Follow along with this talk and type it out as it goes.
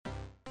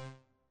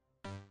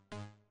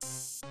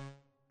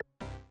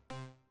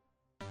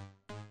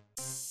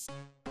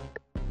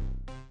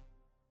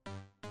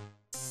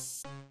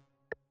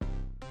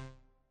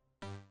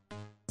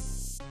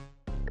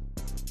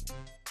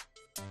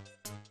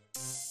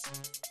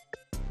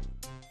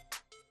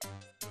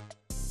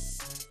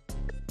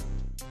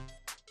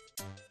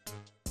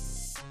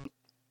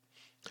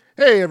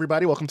Hey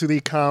everybody, welcome to the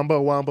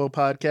Combo Wombo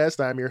podcast.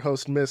 I'm your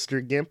host,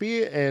 Mr.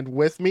 Gimpy, and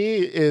with me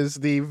is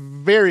the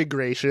very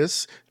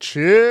gracious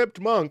Chipped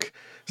Monk.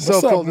 So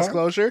What's up, full Monk?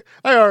 disclosure,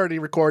 I already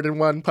recorded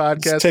one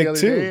podcast take the other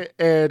two. day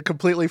and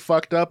completely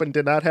fucked up and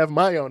did not have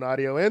my own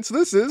audio in, so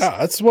this is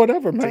That's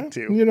whatever, man. take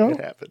two. You know,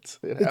 It happens.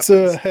 it's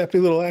a happy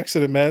little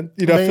accident, man.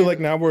 You know, I feel like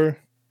now we're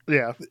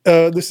Yeah.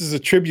 this is a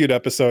tribute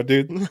episode,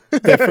 dude.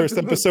 That first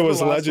episode was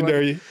The last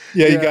legendary.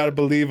 Yeah, you gotta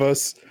believe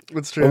us.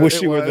 It's true. I wish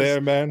It you were was. there,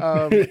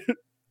 man.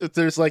 If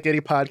there's like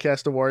any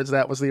podcast awards,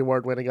 that was the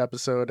award-winning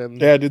episode.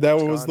 And Yeah, dude, that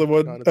it's was gone- the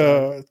one. gone to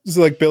time. This is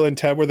like Bill and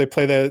Ted, where they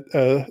play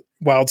that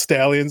 "Wild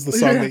Stallions," the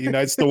song that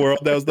unites the world.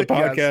 That was the Yes.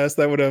 podcast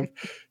that would have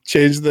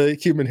changed the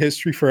human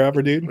history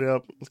forever, dude.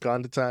 Yep, it's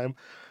gone to time.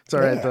 It's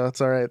all right Yeah. though.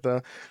 It's all right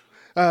though.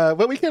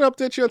 But we can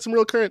update you on some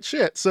real current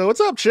shit. So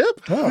what's up, Chip?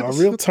 Oh, What's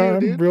real new, time,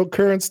 dude? real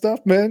current stuff,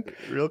 man.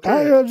 Real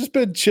current. I've just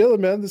been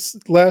chilling, man. This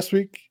last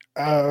week,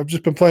 I've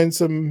just been playing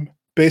some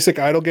basic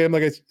idle game,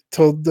 like I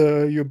told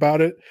you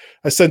about it.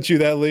 I sent you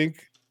that link.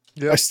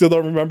 Yep. I still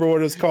don't remember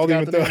what it's called,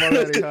 Got even the though name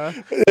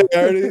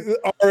already,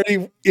 huh?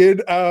 already in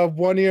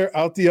one ear,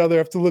 out the other. I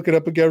have to look it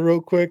up again real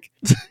quick.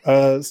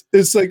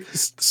 It's like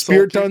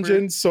Spirit Keeper?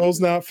 Dungeon, Souls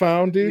Not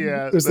Found, dude.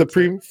 Yeah, It was the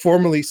that's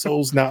formerly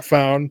Souls Not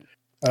Found.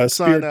 It's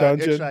Spirit on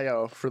Dungeon.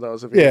 itch.io for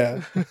those of you.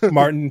 Yeah,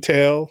 Martin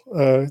Tail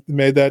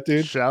made that,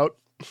 dude. Shout.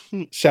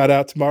 Shout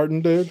out to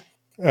Martin, dude.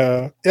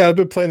 Yeah, I've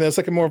been playing that. It's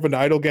like more of an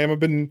idle game. I've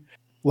been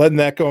letting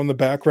that go in the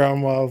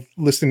background while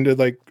listening to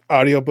like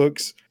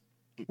audiobooks.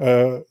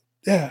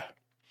 Yeah,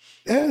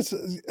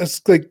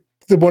 it's like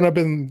the one I've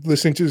been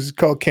listening to is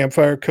called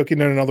Campfire Cooking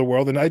in Another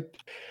World, and I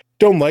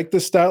don't like the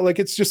style. Like,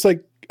 it's just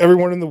like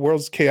everyone in the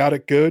world's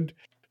chaotic good.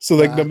 So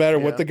like no matter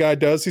yeah. what the guy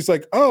does, he's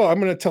like, oh, I'm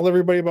gonna tell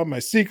everybody about my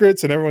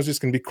secrets, and everyone's just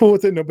gonna be cool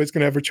with it. Nobody's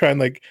gonna ever try and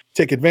like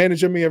take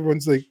advantage of me.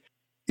 Everyone's like,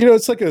 you know,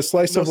 it's like a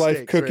slice No of life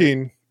stakes, right?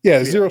 cooking.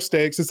 Yeah, zero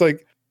stakes. It's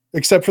like,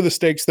 except for the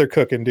steaks they're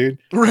cooking, dude.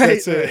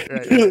 Right, That's it.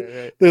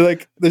 right. They're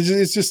like,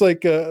 it's just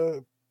like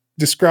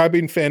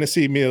describing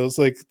fantasy meals.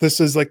 Like, this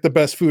is like the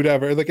best food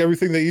ever. Like,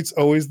 everything they eat's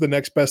always the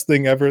next best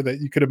thing ever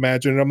that you could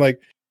imagine. And I'm like,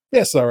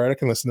 yes, all right, I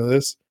can listen to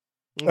this.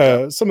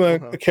 Okay. Some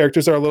of the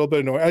characters are a little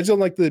bit annoying. I just don't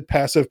like the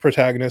passive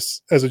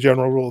protagonists as a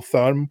general rule of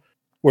thumb,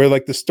 where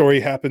like the story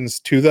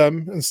happens to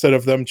them instead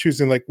of them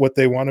choosing like what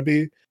they want to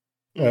be.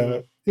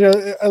 You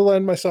know, I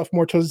lend myself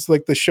more towards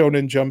like the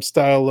Shonen Jump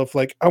style of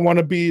like, I want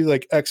to be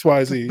like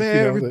XYZ. The you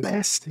very know,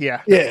 best.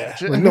 Yeah. yeah,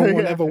 like no one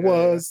Yeah, ever yeah,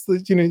 was.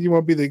 You know, you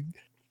want to be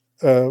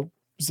the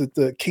is it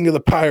the king of the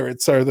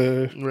pirates or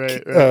the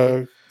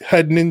Right.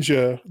 head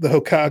ninja, the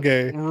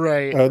Hokage,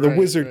 Right. the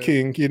Wizard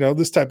King, you know,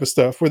 this type of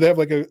stuff where they have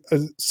like a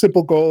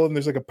simple goal and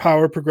there's like a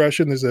power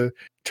progression. There's a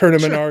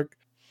tournament arc.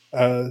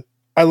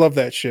 I love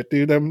that shit,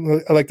 dude. I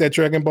like that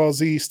Dragon Ball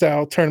Z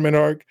style tournament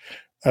arc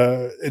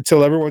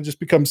until everyone just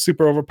becomes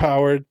super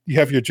overpowered. You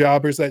have your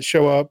jobbers that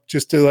show up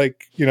just to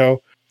like, you know,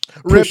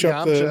 push Rip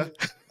up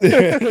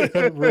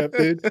Yamcha. rip,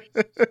 dude.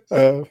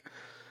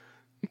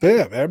 But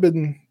yeah, man, I've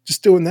been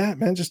just doing that,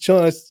 man, just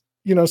chilling. I,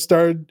 you know,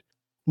 started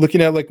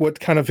looking at like what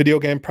kind of video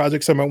game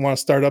projects I might want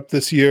to start up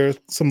this year,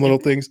 some little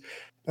things.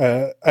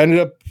 I ended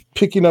up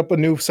picking up a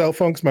new cell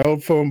phone because my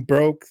old phone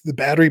broke. The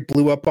battery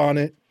blew up on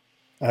it.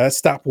 It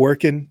stopped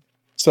working.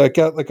 So I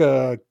got like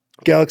a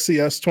Galaxy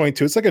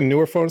S22. It's like a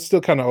newer phone. It's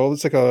still kind of old.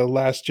 It's like a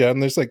last gen.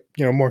 There's like,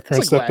 you know, more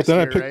current It's like stuff. But then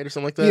I last picked, year, right? Or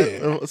something like that. Yeah.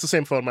 Oh, it's the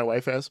same phone my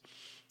wife has.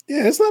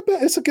 yeah, it's not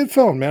bad. It's a good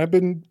phone, man. I've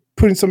been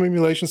putting some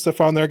emulation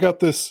stuff on there. I got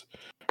this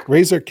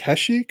Razer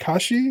Kashi.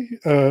 Kishi.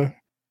 I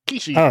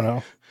don't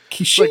know.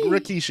 It's like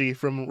Rikishi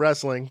from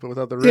wrestling, but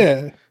without the Rick.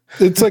 Yeah,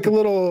 it's like a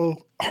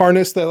little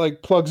harness that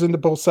like plugs into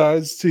both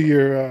sides to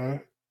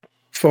your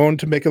phone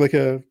to make it like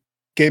a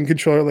game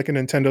controller, like a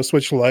Nintendo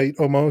Switch Lite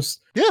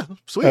almost. Yeah,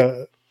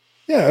 sweet.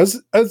 Yeah,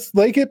 I was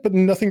like it, but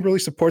nothing really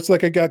supports.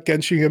 Like, I got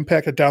Genshin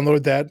Impact. I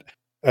downloaded that,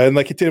 and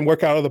like it didn't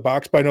work out of the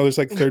box. But I know there's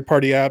like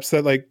third-party apps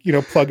that like, you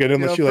know, plug it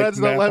in unless you like friends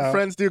don't map let out.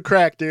 friends do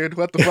crack, dude.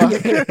 What the fuck?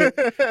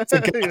 It's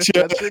a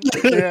gotcha.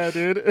 Yeah,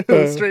 dude.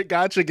 Straight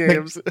gotcha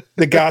games.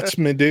 The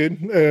Gotchman, dude.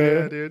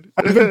 Yeah, dude.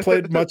 I haven't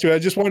played much of it. I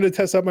just wanted to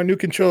test out my new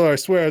controller. I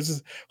swear, I was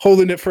just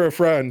holding it for a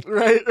friend.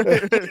 Right.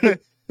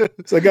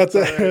 So I got It's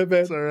all that, right.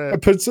 man. It's all right. I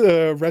put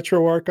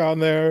RetroArch on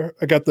there.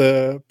 I got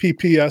the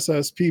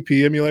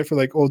PPSSPP emulator for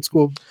like old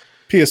school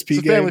PSP It's a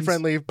games.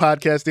 family-friendly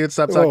podcast, dude.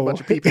 Stop talking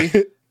about your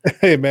PP.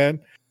 Hey, man.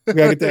 We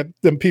gotta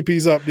get them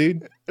PPs up,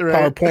 dude. Right.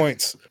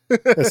 PowerPoints.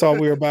 That's all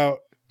we're about.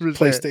 For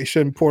sure.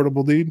 PlayStation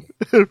portable, dude.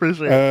 For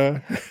sure.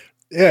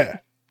 Yeah.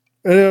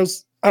 And I don't know,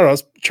 I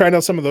was trying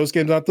out some of those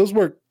games out. Those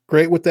work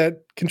great with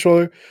that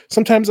controller.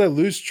 Sometimes I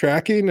lose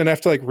tracking and I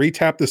have to like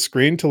retap the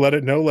screen to let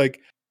it know, like,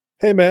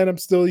 hey man, I'm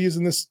still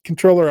using this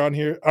controller on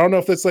here. I don't know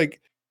if that's like,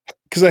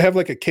 because I have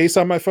like a case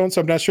on my phone, so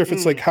I'm not sure if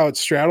it's like how it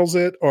straddles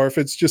it or if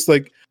it's just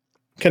like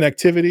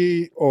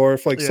connectivity or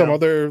if like some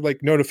other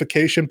like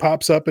notification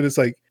pops up and it's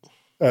like,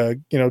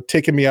 you know,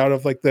 taking me out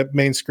of like the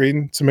main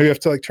screen. So maybe I have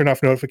to like turn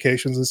off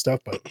notifications and stuff,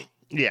 but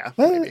Yeah,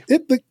 maybe.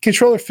 The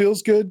controller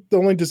feels good. The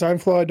only design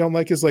flaw I don't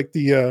like is like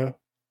the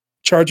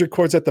charger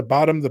cords at the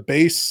bottom, the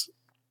base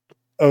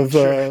of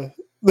Sure.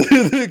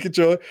 the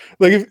controller.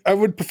 Like if, I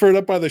would prefer it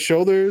up by the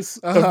shoulders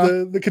Uh-huh.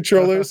 of the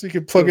controller, so you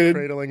can plug So it in.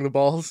 cradling the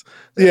balls.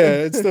 Yeah,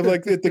 it's stuff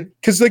like the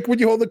because like when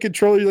you hold the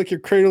controller, you're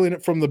cradling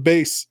it from the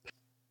base.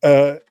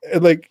 And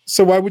like,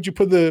 so why would you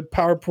put the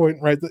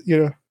PowerPoint right?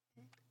 Yeah,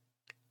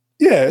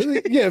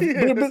 yeah,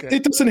 but Okay.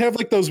 it doesn't have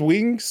like those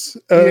wings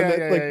Yeah,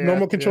 that like yeah,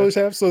 normal controllers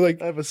have. So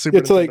like, I have a Super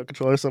it's Nintendo like,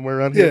 controller somewhere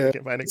around here. If yeah, I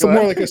can't find it. it's Go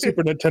more on. like a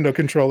Super Nintendo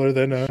controller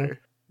than Sure.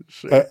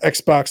 Sure.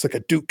 Xbox, like a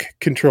Duke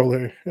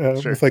controller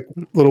Sure. with like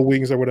little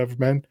wings or whatever,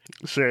 man.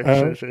 Sure.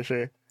 Um, Sure.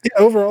 yeah,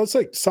 overall, it's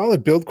like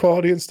solid build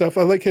quality and stuff.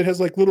 I like it has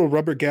like little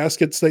rubber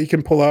gaskets that you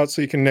can pull out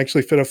so you can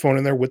actually fit a phone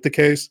in there with the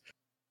case.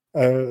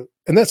 And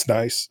that's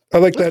nice. I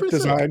like That's that pretty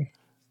sick. design.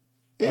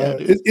 Yeah,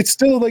 dude. It's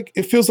still like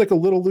it feels like a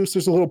little loose.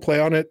 There's a little play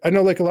on it. I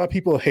know like a lot of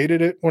people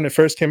hated it when it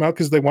first came out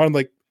because they wanted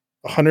like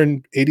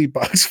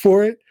 $180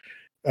 for it.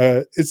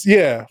 It's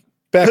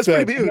That's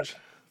then. pretty huge.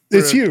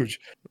 It's huge.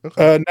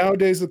 Okay.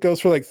 Nowadays it goes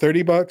for like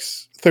 $30,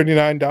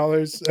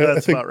 $39. I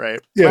That's think, about right.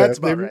 yeah, That's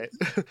about right.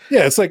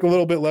 yeah, it's like a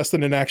little bit less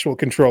than an actual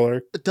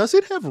controller. Does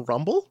it have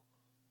Rumble?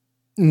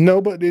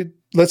 No, but it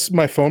lets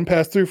my phone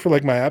pass through for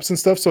like my apps and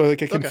stuff, so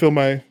like I can Okay. feel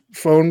my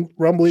phone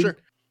rumbling.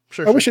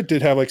 Sure. I wish it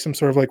did have like some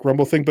sort of like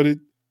rumble thing, but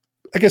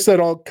I guess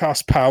that all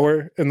costs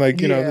power and like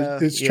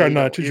it's trying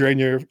not to drain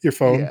your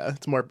phone. Yeah,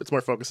 it's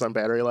more focused on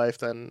battery life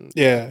than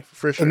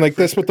for sure. And like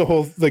that's what the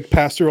whole like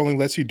pass through only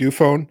lets you do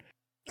phone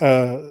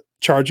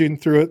charging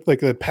through it, like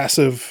the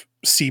passive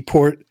C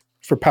port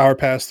for power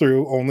pass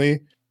through only.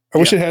 I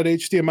wish it had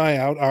HDMI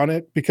out on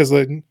it because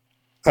then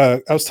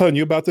I was telling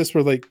you about this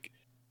where like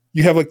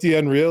you have like the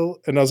Unreal,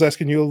 and I was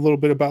asking you a little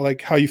bit about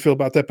like how you feel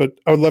about that, but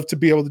I would love to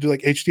be able to do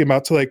like HDMI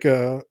out to like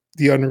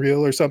the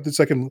Unreal or something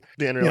so I can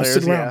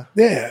sit around.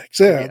 Yeah,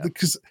 exactly.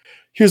 Because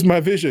here's my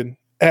vision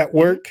at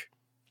work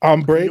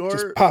on break,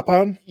 just pop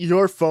on.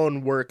 Your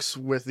phone works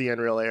with the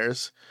Unreal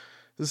Airs,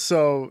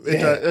 so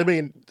I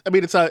mean,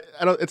 it's not.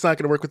 It's not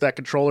going to work with that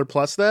controller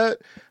plus that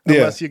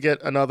unless you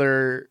get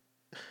another.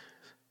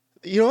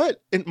 You know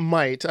what? It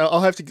might.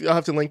 I'll have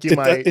to link you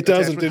my. It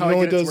doesn't. It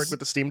only does work with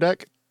the Steam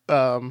Deck.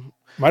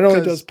 Mine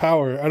only does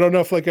power. I don't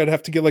know if like I'd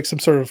have to get like some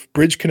sort of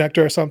bridge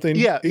connector or something.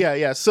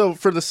 Yeah. So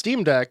for the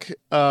Steam Deck,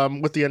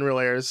 with the Unreal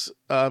Airs,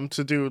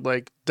 to do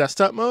like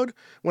desktop mode,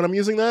 when I'm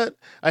using that,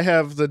 I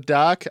have the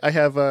dock. I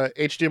have a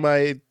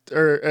HDMI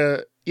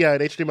an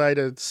HDMI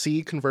to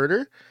C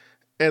converter,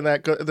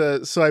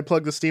 and so I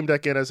plug the Steam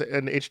Deck in as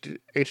an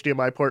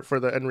HDMI port for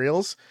the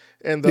Unreals,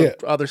 and the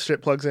other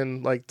shit plugs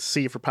in like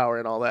C for power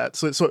and all that.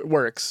 So it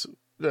works.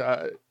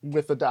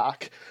 With the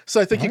dock, so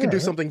I think you can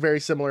do something very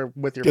similar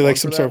with your phone like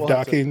some sort of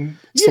docking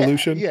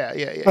solution. Yeah.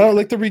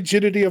 Like the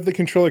rigidity of the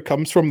controller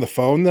comes from the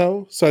phone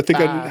though, so I think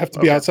I'd have to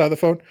be outside the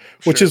phone,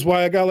 which is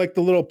why I got like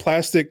the little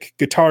plastic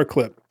guitar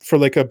clip for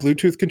like a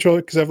Bluetooth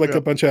controller because I have like a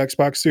bunch of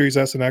Xbox Series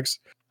S and X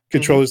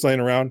controllers laying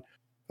around.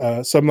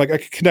 So I'm like I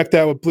could connect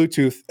that with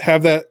Bluetooth,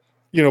 have that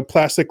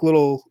plastic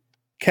little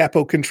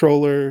capo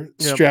controller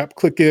strap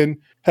click in,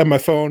 have my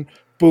phone.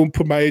 Boom,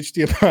 put my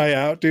HDMI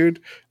out, dude.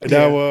 And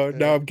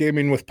now I'm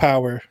gaming with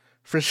power.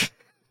 For sure.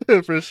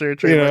 For sure.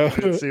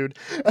 Sued.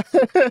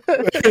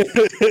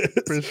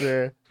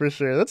 For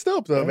sure. That's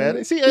dope though,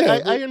 man. See,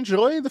 I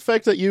enjoy the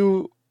fact that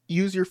you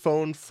use your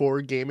phone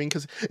for gaming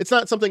because it's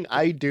not something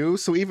I do.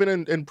 So even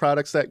in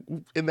products that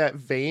in that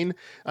vein,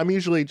 I'm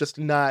usually just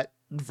not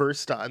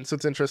versed on, so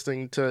it's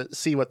interesting to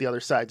see what the other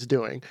side's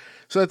doing.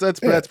 So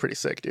that's pretty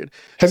sick, dude.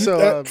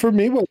 For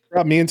me, what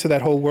brought me into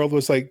that whole world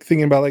was like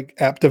thinking about like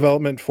app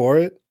development for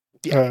it.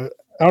 I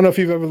don't know if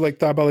you've ever like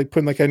thought about like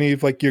putting like any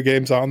of like your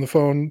games on the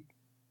phone.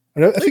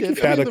 I think you've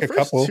had like a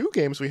couple. 2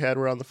 games we had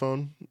were on the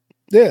phone.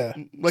 Yeah,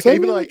 like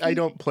even though I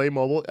don't play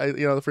mobile,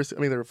 the first,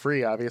 they were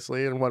free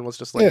obviously, and one was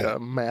just like a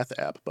math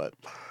app, but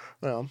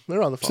they're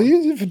on the phone. So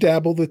you've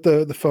dabbled with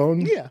the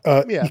phone,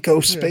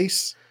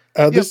 EcoSpace.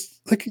 There's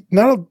like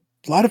not a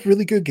lot of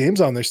really good games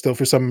on there still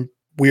for some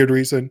weird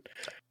reason.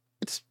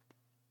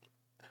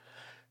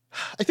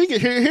 I think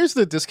here's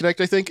the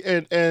disconnect, I think,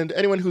 and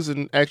anyone who's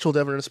an actual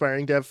dev or an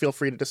aspiring dev, feel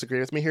free to disagree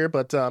with me here,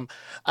 but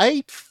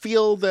I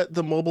feel that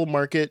the mobile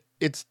market,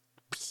 it's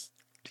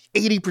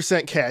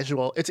 80%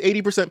 casual. It's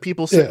 80%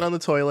 people sitting on the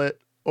toilet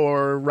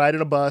or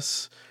riding a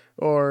bus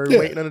or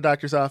waiting in a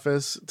doctor's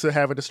office to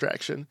have a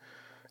distraction.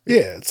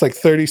 Yeah, it's like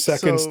 30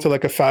 seconds to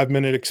like a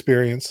 5-minute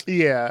experience.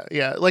 Yeah.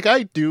 Like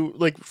I do,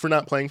 like for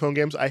not playing phone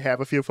games, I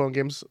have a few phone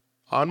games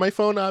on my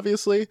phone,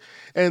 obviously,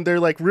 and they're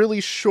like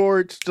really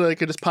short, like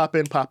I just pop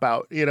in, pop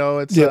out.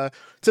 It's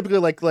typically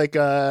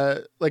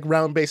like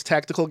round-based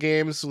tactical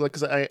games,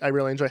 because I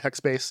really enjoy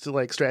hex-based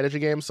like strategy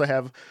games. So I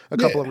have a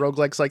couple of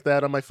roguelikes like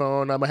that on my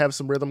phone. I have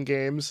some rhythm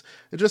games.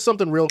 It's just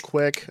something real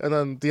quick, and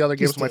then the other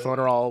games on my phone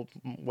are all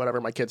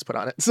whatever my kids put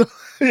on it. So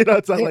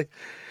it's not like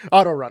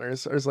auto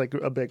runners is like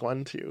a big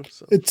one too.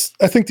 So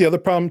I think the other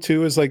problem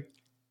too is like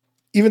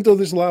even though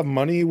there's a lot of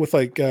money with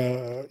like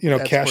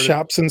cash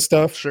shops and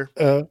stuff. Sure.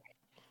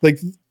 like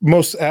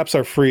most apps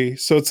are free.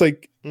 So it's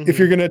like if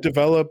you're gonna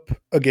develop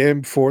a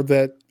game for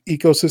that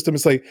ecosystem,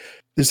 it's like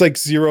there's like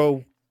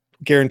zero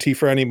guarantee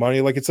for any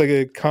money. Like it's like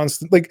a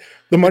constant, like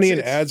the money in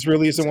ads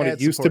really isn't what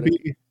it used to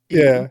be.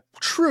 Yeah,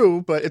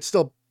 true, but it's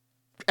still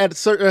at a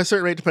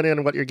certain rate, depending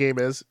on what your game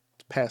is,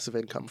 passive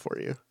income for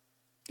you.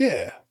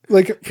 Yeah,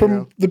 like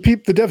from the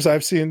devs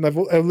I've seen, I've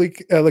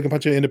like a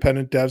bunch of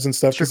independent devs and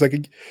stuff. Because like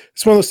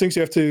it's one of those things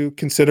you have to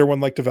consider when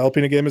like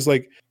developing a game. Is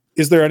like,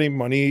 is there any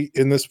money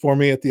in this for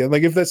me at the end?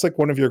 Like if that's like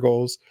one of your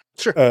goals,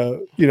 sure.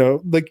 You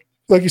know, like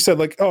you said,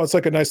 like oh, it's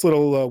like a nice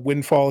little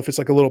windfall if it's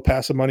like a little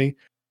passive money.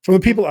 From the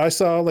people I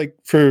saw, like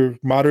for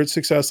moderate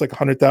success, like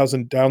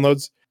 100,000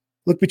 downloads,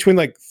 look between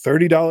like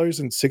 $30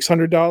 and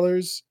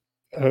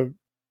 $600.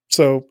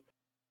 So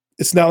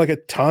it's not like a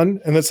ton,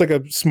 and that's like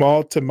a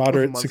small to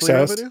moderate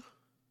success revenue?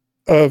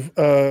 Of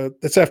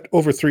that's after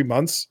over 3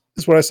 months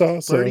is what I saw.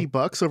 So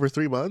 $30 over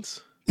 3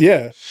 months.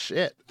 Yeah.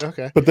 Shit.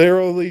 Okay. But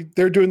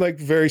they're doing like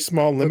very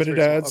small limited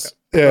ads.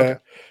 Okay. Yeah. Okay.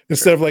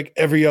 Instead of like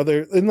every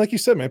other, and like you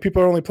said, man,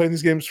 people are only playing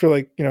these games for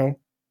like,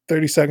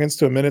 30 seconds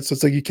to a minute. So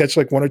it's like you catch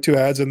like 1 or 2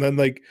 ads, and then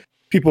like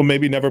people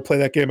maybe never play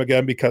that game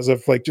again because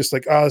of like just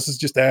like, oh, this is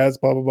just ads,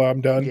 blah blah blah,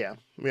 I'm done. Yeah.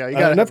 Yeah. You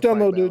gotta I've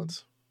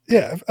downloaded.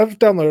 Yeah, I've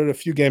downloaded a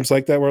few games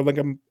like that where like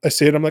I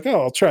see it, I'm like,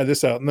 oh, I'll try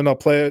this out, and then I'll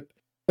play it,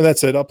 and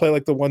that's it. I'll play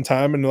like the one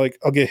time, and like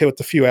I'll get hit with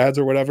a few ads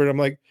or whatever, and I'm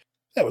like,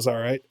 that was all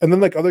right. And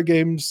then like other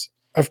games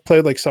I've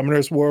played like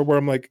Summoner's War where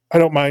I'm like, I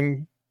don't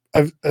mind.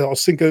 I'll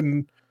sink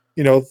in,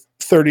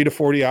 30 to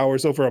 40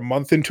 hours over a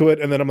month into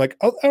it, and then I'm like,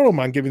 I don't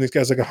mind giving these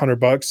guys like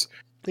 $100.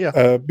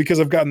 Yeah, because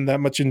I've gotten that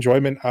much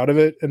enjoyment out of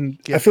it, and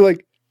I feel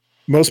like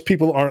most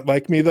people aren't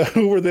like me though,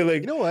 where they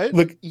like, you know what?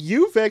 Look,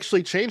 you've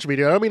actually changed me,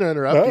 dude. I don't mean to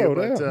interrupt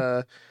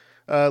you,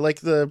 but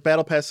like the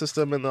battle pass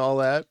system and all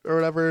that or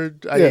whatever,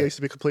 I used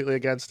to be completely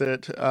against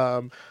it.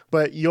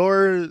 But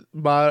your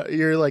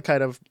like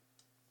kind of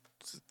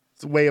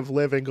way of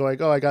living, going,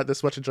 oh, I got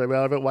this much enjoyment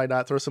out of it, why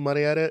not throw some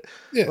money at it?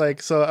 Yeah.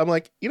 Like, so I'm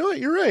like, you know what?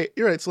 You're right.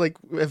 It's like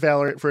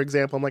Valorant, for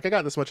example. I'm like, I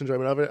got this much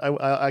enjoyment out of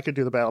it. I could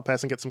do the battle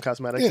pass and get some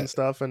cosmetics and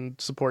stuff and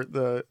support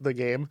the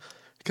game,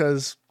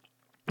 because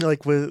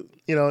like with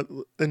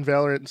in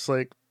Valorant, it's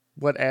like,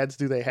 what ads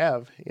do they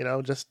have?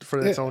 Just for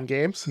its own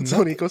games, its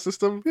own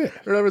ecosystem, or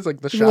whatever. It's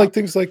like the shop, like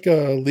things like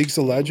Leagues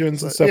of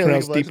Legends and stuff. When I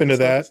was deep into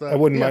that, I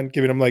wouldn't mind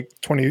giving them like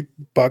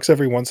 $20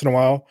 every once in a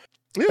while.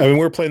 Yeah. I mean, we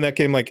were playing that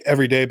game like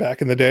every day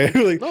back in the day.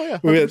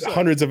 Like, we had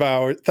hundreds of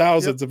hours,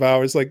 thousands of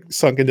hours like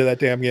sunk into that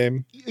damn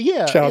game.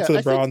 Yeah, shout out to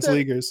the Bronze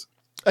Leaguers.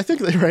 I think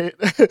that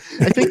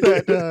I think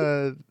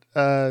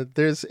that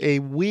there's a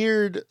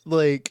weird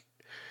like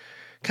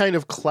kind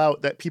of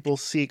clout that people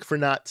seek for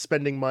not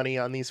spending money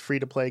on these free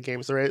to play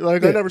games, right?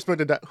 Like, I never spent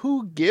a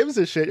who gives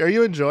a shit? Are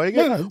you enjoying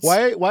it?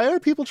 Why are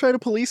people trying to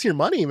police your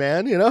money,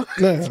 man? No,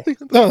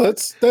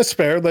 that's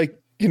fair.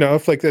 Like,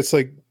 if like that's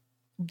like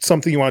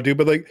something you want to do,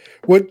 but like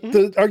what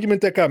the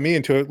argument that got me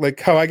into it, like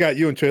how I got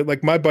you into it,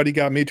 like my buddy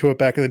got me to it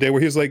back in the day, where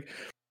he was like,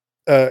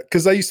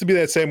 because I used to be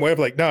that same way of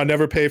like, no, I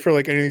never pay for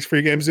like any of these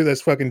free games, dude.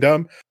 That's fucking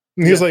dumb.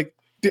 And he was like,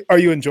 are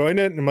you enjoying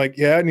it? And I'm like,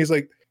 yeah. And he's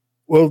like,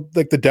 well,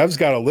 like the devs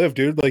got to live,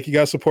 dude. Like you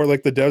got to support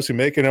like the devs who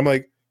make it. And I'm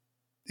like,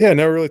 yeah, I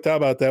never really thought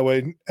about it that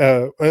way.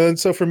 And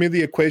so for me,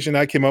 the equation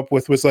I came up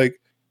with was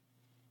like,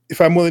 if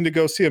I'm willing to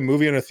go see a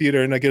movie in a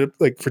theater and I get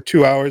like for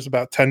 2 hours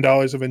about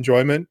 $10 of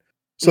enjoyment,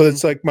 so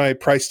it's like my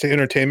price to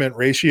entertainment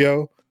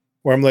ratio,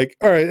 where I'm like,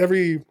 all right,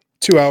 every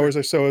 2 hours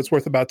or so, it's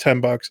worth about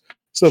 $10.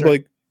 So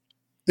like,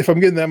 if I'm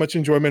getting that much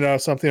enjoyment out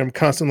of something, I'm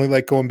constantly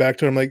like going back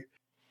to it. I'm like,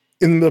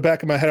 in the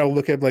back of my head, I'll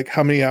look at like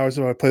how many hours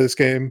do I play this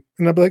game,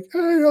 and I'll be like,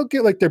 I'll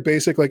get like their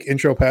basic like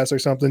intro pass or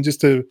something just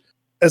to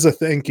as a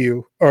thank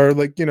you, or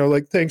like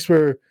like thanks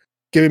for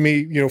giving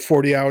me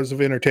 40 hours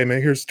of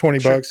entertainment. Here's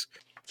 $20,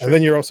 and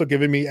then you're also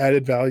giving me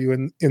added value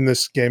in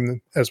this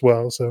game as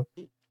well. So.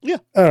 Yeah,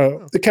 I don't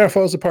know. It kind of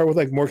falls apart with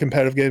like more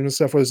competitive games and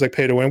stuff where it's like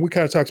pay to win. We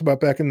kind of talked about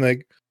back in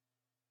like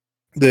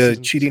the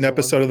cheating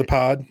episode of the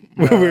pod,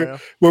 where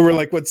we're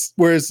like,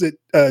 where is it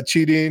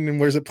cheating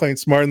and where's it playing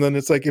smart? And then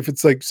it's like if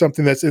it's like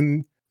something that's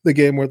in the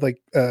game where like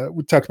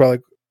we talked about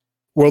like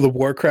World of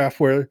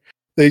Warcraft, where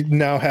they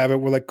now have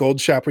it where like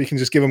Gold Shop where you can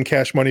just give them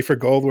cash money for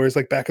gold, whereas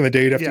like back in the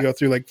day you'd have to go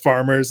through like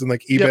farmers and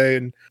like eBay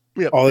and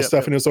all this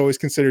stuff, and it was always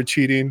considered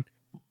cheating.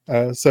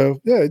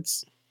 So yeah,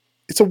 it's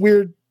a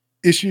weird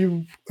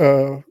issue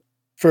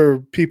for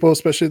people,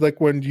 especially like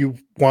when you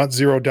want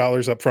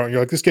 $0 up front. You're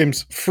like, this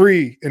game's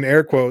free in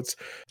air quotes,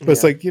 but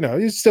it's like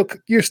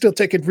you're still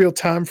taking real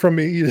time from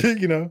me.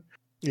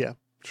 Yeah,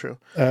 true.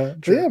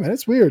 But yeah, man,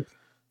 it's weird.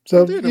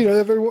 So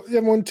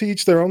everyone to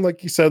each their own.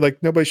 Like you said,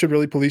 like nobody should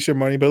really police your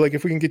money, but like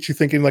if we can get you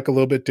thinking like a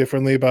little bit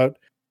differently about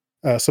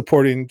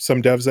supporting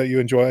some devs that you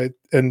enjoy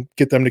and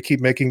get them to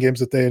keep making games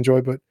that they enjoy.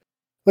 But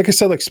like I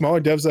said, like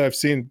smaller devs that I've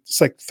seen, it's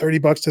like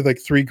 $30 to like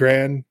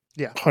 $3,000.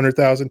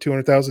 100,000,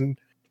 200,000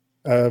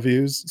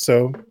 views.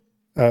 So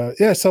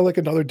I saw like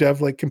another dev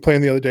like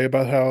complain the other day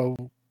about how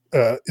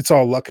it's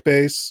all luck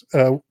based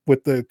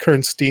with the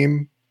current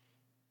Steam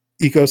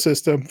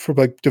ecosystem for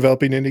like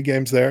developing indie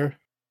games there.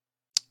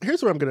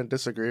 Here's where I'm going to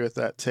disagree with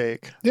that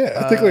take.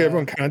 Yeah, I think like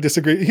everyone kind of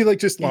disagreed. He like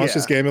just launched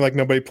his game and like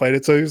nobody played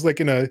it, so he was like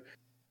in a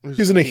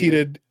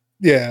heated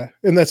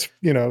and that's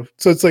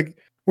so it's like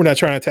we're not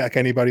trying to attack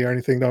anybody or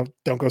anything.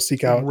 Don't go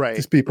seek out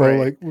these people.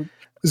 Like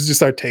this is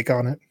just our take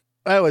on it.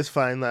 I always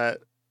find that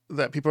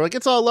people are like,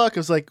 it's all luck. It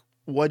was like,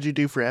 what'd you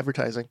do for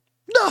advertising?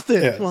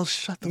 Nothing. Yeah. Well,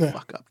 shut the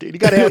fuck up, dude. You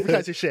got to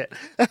advertise your shit.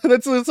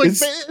 It's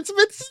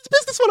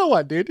business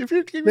 101, dude. If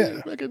you're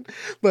fucking,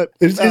 but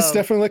it's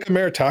definitely like a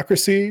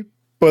meritocracy.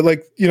 But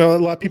like a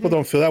lot of people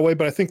don't feel that way.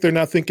 But I think they're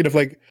not thinking of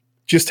like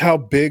just how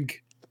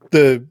big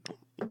the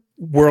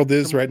world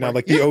is right now,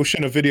 like the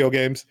ocean of video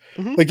games.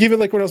 Like even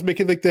like when I was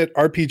making like that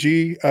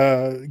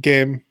RPG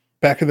game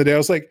back in the day, I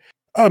was like,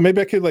 oh, maybe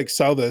I could like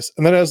sell this.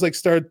 And then I was like,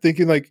 started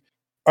thinking like,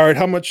 all right,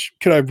 how much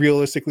could I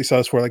realistically sell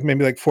this for? Like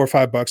maybe like $4 or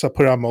 $5. I'll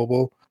put it on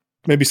mobile.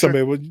 Maybe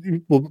somebody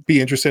will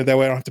be interested that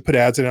way. I don't have to put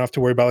ads in. I don't have to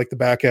worry about like the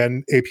back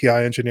end API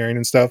engineering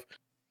and stuff.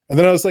 And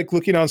then I was like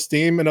looking on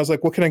Steam and I was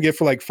like, what can I get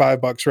for like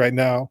 $5 right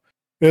now?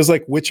 And it was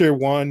like Witcher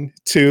 1,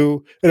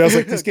 2. And I was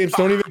like, these games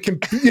don't even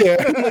compete. Yeah.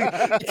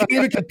 Like, you can't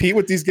even compete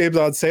with these games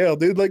on sale,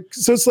 dude. Like,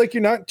 so it's like,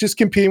 you're not just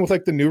competing with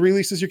like the new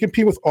releases. You're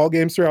competing with all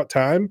games throughout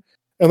time.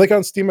 And like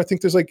on Steam, I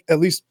think there's like at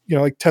least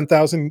like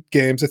 10,000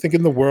 games. I think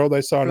in the world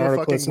I saw an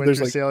article. So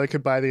there's like sale, I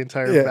could buy the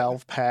entire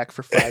Valve pack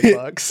for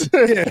 $5.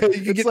 Yeah,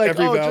 you can get like,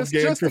 every Valve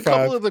game for $5. Just a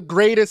couple of the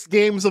greatest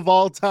games of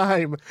all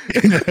time.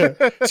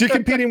 So you're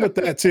competing with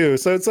that too.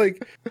 So it's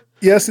like,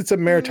 yes, it's a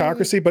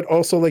meritocracy, but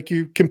also like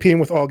you competing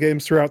with all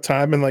games throughout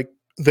time, and like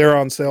they're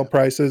on sale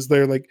prices.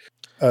 They're like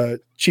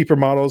cheaper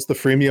models, the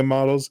freemium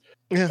models.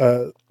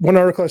 Yeah. One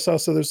article I saw,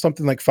 so there's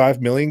something like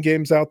 5 million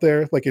games out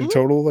there, like in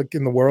total, like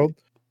in the world.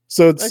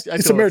 So it's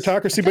a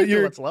meritocracy, but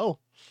it's low.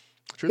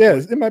 Yeah,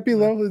 it might be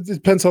low. It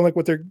depends on like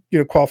what they're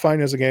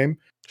qualifying as a game.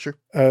 Sure.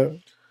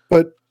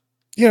 But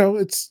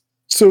it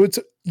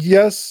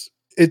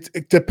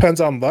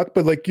depends on luck.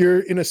 But like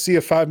you're in a sea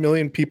of 5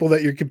 million people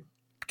that you're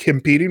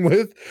competing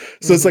with.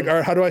 So it's like, all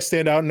right, how do I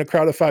stand out in a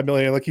crowd of 5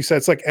 million? Like you said,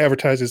 it's like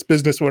advertising. It's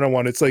business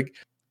 101. It's like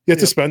you have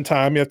to spend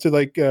time. You have to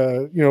like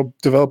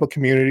develop a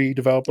community,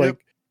 develop like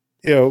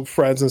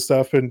friends and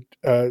stuff, and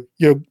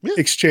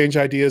exchange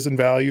ideas and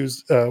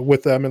values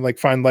with them, and like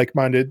find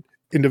like-minded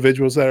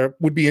individuals that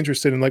would be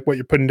interested in like what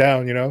you're putting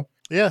down.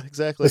 Yeah,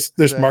 exactly.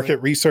 There's market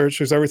research.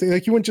 There's everything.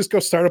 Like you wouldn't just go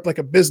start up like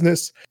a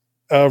business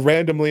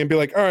randomly and be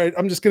like, all right,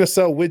 I'm just gonna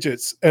sell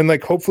widgets, and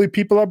like hopefully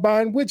people are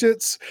buying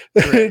widgets.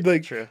 Right,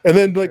 like and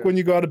then like when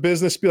you go out of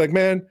business, be like,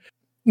 man,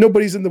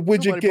 nobody's in the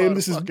widget game.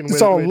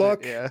 It's all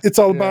luck. Yeah. It's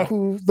all about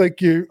who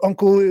like your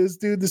uncle is,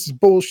 dude. This is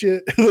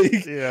bullshit.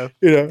 Like,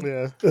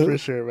 for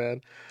sure,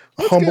 man.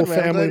 Humble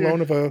family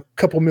loan of a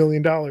couple $1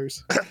 million.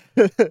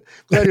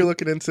 Glad you're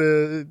looking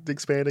into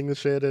expanding the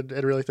shit and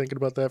really thinking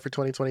about that for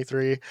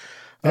 2023.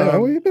 What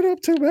have you been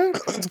up to, man?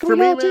 What's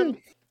going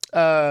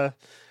on,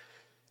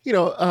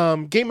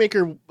 man? Game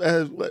Maker,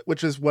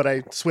 which is what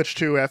I switched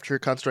to after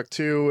Construct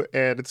 2,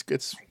 and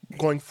it's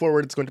going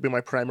forward. It's going to be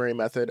my primary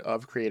method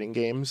of creating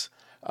games.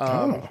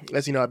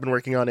 As you know, I've been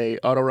working on a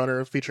auto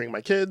runner featuring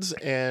my kids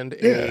and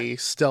a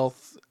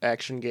stealth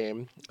action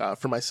game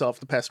for myself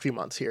the past few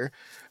months here,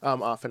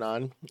 off and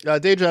on.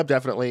 Day job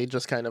definitely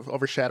just kind of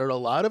overshadowed a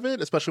lot of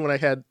it, especially when I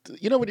had,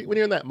 when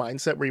you're in that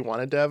mindset where you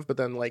want to dev, but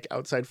then like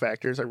outside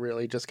factors are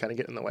really just kind of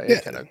get in the way.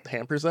 It kind of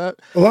hampers that.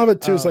 A lot of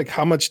it too is like,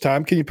 how much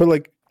time can you put?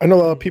 Like, I know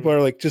a lot of people are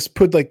like, just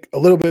put like a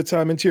little bit of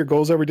time into your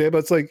goals every day, but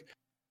it's like,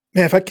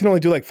 man, if I can only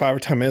do like 5 or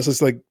 10 minutes,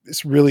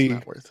 it's really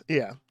not worth it.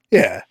 Yeah.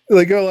 Yeah,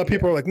 like a lot of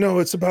people are like, no,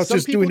 it's about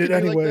just doing it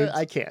anyway. Like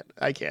I can't.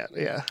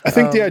 Yeah, I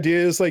think the idea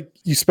is like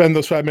you spend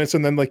those 5 minutes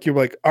and then like you're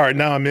like, all right,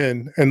 now I'm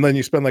in, and then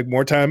you spend like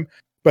more time.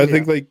 But I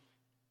think like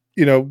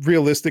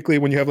realistically,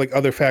 when you have like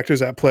other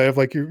factors at play of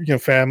like your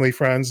family,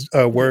 friends,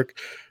 work,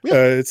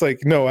 it's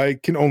like no, I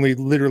can only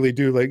literally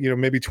do like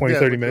maybe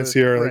 20-30 minutes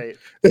here. Right.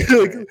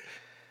 Like,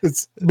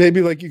 it's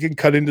maybe like you can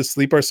cut into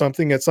sleep or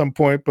something at some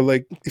point, but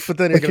then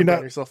you're gonna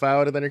burn yourself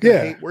out, and then you're gonna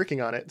hate working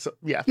on it. So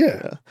yeah.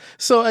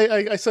 So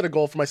I set a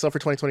goal for myself for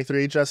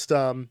 2023. Just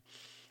my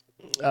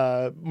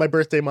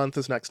birthday month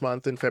is next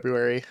month in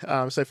February.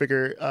 So I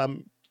figure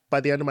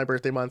by the end of my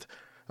birthday month,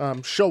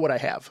 show what I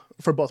have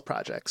for both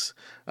projects.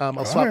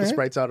 I'll swap the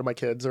sprites out of my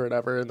kids or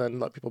whatever, and then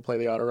let people play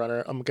the auto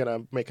runner. I'm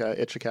gonna make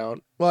a itch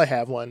account. Well, I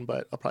have one,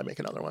 but I'll probably make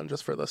another one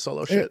just for the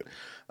solo shit.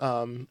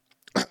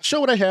 Show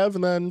what I have,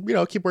 and then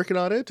keep working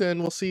on it,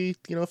 and we'll see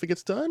if it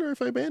gets done or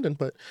if I abandon.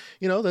 But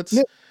that's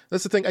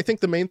the thing. I think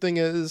the main thing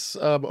is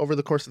over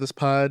the course of this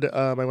pod,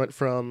 I went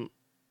from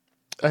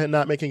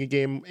not making a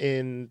game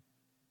in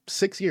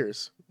 6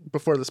 years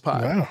before this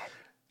pod,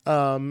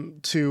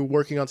 to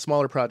working on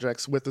smaller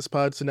projects with this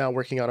pod, to now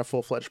working on a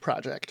full-fledged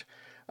project.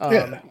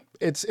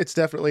 It's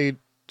definitely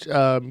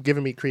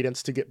given me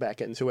credence to get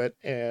back into it,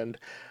 and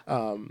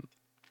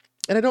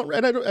I don't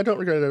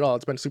regret it at all.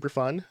 It's been super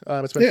fun.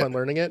 It's been fun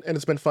learning it, and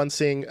it's been fun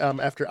seeing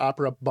after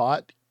Opera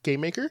bought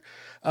Game Maker,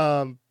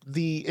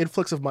 the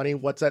influx of money,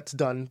 what that's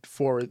done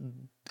for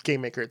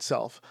Game Maker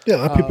itself. Yeah, a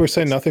lot of people are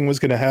saying nothing was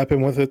going to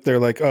happen with it. They're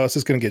like, "Oh, this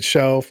is going to get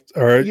shelved,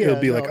 or it'll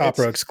be like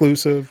Opera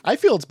exclusive." I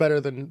feel it's better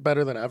than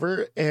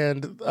ever,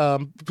 and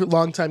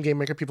longtime Game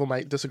Maker people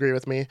might disagree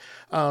with me,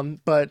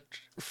 but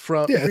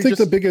I think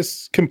the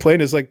biggest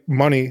complaint is like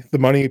money. The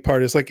money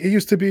part is like it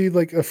used to be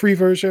like a free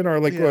version or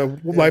like a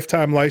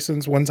lifetime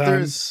license, one time.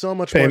 There's so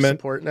much more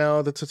support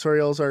now. The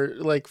tutorials are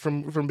like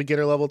from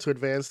beginner level to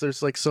advanced.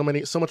 There's like so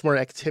much more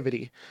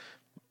activity.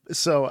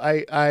 So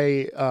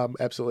I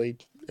absolutely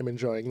am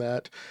enjoying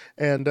that,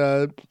 and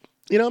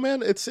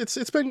man,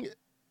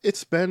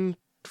 it's been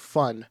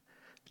fun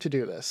to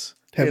do this.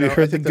 Have you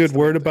heard the good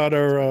word about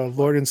our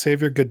Lord and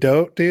Savior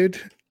Godot, dude?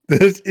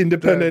 The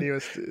independent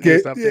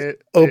update.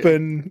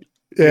 Open,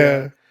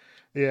 yeah.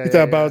 You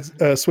thought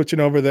about switching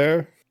over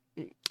there?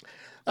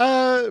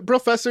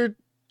 Professor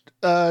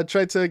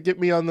tried to get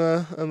me on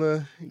the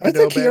Godot I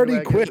think he already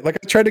quit. Like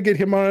I tried to get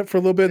him on it for a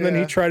little bit, and then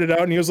he tried it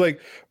out, and he was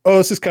like, "Oh,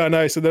 this is kind of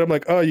nice." And then I'm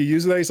like, "Oh, you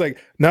use that?" He's like,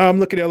 "No, I'm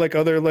looking at like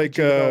other like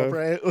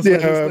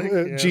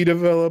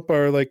GDevelop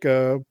or like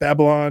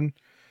Babylon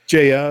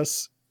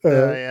JS."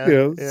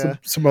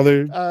 Some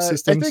other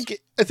systems.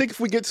 I think if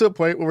we get to a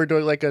point where we're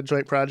doing like a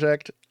joint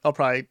project,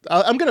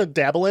 I'm gonna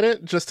dabble in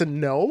it just to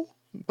know,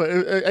 but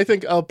I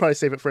think I'll probably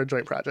save it for a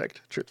joint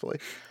project, truthfully.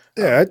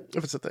 Yeah,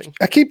 if it's a thing.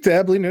 I keep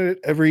dabbling in it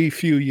every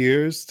few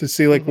years to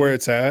see like where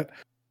it's at.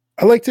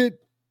 I liked it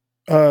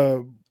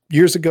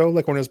years ago,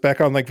 like when it was back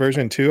on like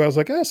version 2. I was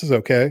like, this is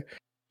okay.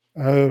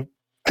 I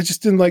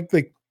just didn't like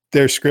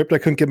their script. I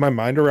couldn't get my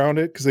mind around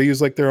it because they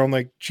use like their own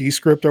like G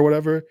script or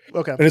whatever.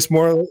 Okay. And it's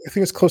more, I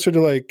think it's closer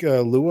to like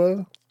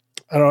Lua.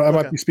 I don't know. I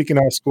might be speaking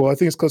out of school. I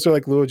think it's closer to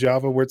like Lua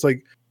Java, where it's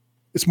like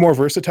it's more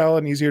versatile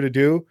and easier to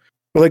do.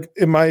 But like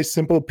in my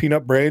simple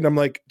peanut brain, I'm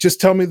like,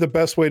 just tell me the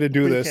best way to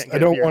do this. I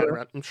don't want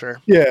to. I'm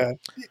sure. Yeah,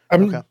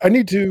 I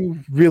need to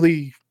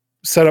really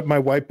set up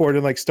my whiteboard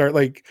and like start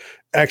like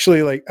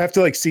actually like I have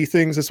to like see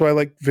things. That's why I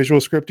like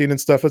visual scripting and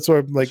stuff. That's why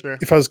I'm like,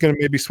 if I was gonna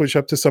maybe switch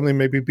up to something,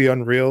 maybe be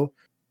Unreal,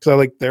 because I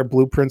like their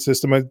blueprint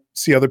system. I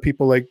see other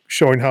people like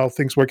showing how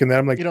things work in that.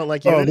 I'm like, you don't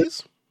like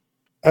Unity's?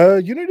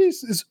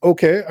 Unity's is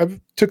okay. I've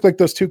took like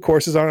those 2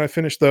 courses on. I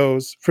finished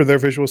those for their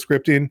visual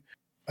scripting.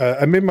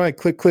 I made my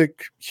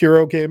Click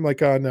Hero game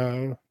like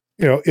on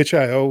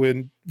itch.io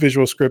in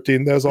visual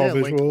scripting. That was all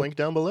visual. Link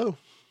down below.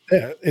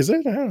 Yeah, is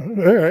it?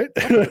 All right.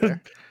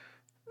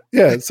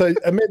 Yeah, so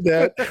I made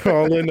that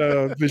all in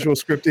visual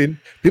scripting.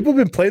 People have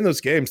been playing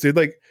those games, dude.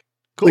 Like,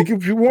 like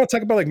if you want to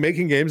talk about like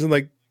making games and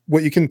like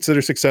what you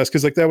consider success,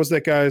 because like that was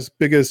that guy's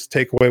biggest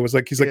takeaway was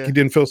like he's like he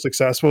didn't feel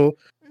successful.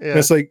 Yeah. And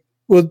it's like,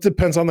 well, it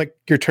depends on like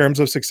your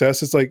terms of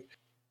success. It's like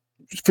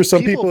for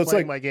some people it's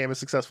like my game is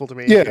successful to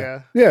me.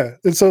 Yeah.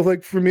 And so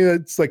like for me,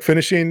 it's like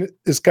finishing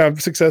is kind of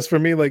success for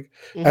me. Like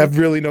I have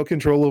really no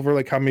control over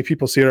like how many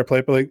people see it or play,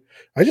 but like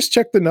I just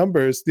checked the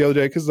numbers the other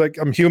day because like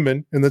I'm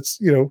human and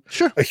that's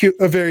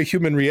a very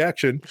human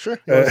reaction. Sure.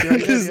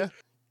 And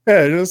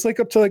it's like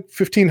up to like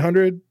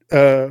 1,500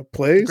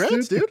 plays.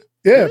 Congrats, dude.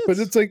 Yeah, but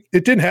it's like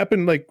it didn't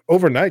happen like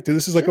overnight. Dude.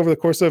 This is like over the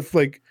course of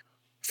like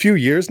few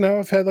years now.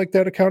 I've had like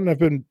that account and I've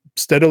been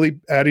steadily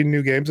adding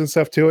new games and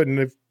stuff to it. And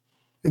if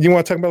you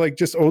want to talk about like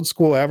just old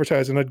school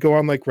advertising, I'd go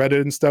on like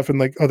Reddit and stuff and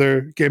like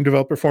other game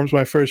developer forums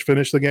when I first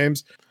finished the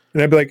games.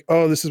 And I'd be like,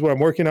 oh, this is what I'm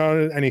working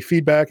on. Any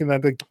feedback? And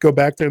I'd like go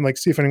back there and like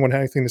see if anyone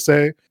had anything to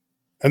say.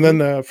 And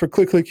then for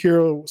Click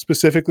Hero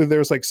specifically, there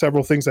was like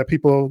several things that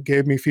people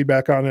gave me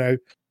feedback on and I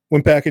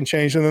went back and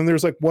changed. And then there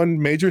was like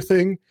one major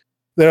thing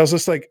that I was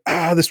just like,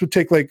 this would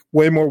take like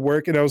way more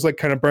work. And I was like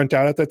kind of burnt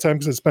out at that time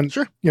because I spent,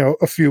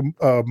 a few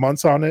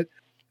months on it.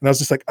 And I was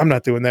just like, I'm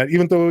not doing that.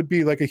 Even though it would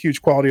be like a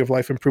huge quality of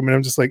life improvement.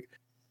 I'm just like,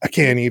 I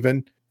can't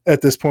even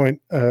at this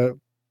point. I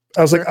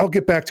was like, I'll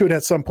get back to it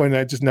at some point. And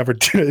I just never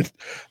did.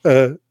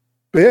 But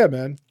yeah,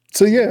 man.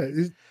 So yeah,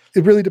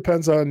 it really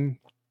depends on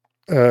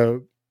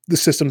the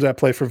systems that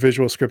play for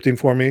visual scripting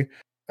for me.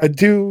 I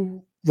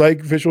do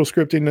like visual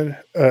scripting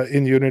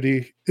in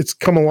Unity. It's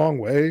come a long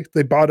way.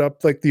 They bought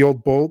up like the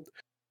old Bolt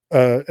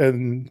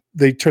and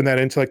they turned that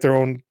into like their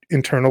own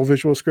internal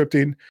visual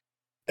scripting.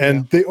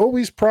 And they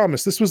always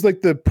promised, this was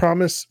like the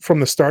promise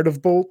from the start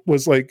of Bolt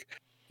was like,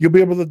 you'll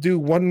be able to do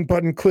one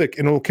button click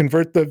and it'll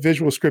convert the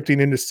visual scripting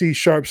into C#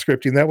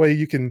 scripting. That way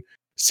you can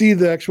see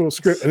the actual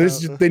script. And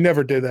they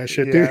never did that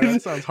shit, dude.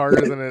 That sounds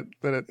harder than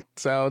it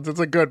sounds.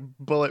 It's a good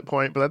bullet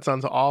point, but that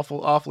sounds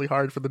awfully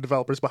hard for the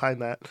developers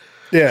behind that.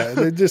 Yeah,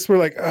 they just were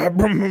like,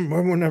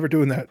 we're never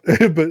doing that.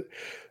 But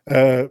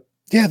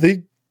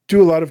they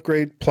do a lot of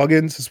great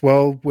plugins as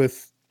well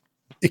with,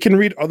 it can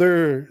read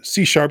other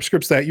C#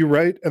 scripts that you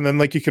write, and then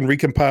like you can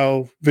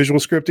recompile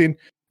visual scripting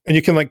and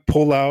you can like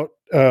pull out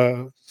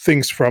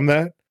things from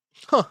that,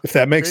 if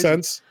that makes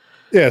sense.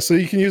 Yeah, so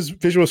you can use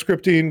visual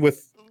scripting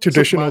with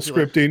traditional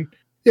scripting.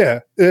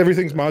 Yeah,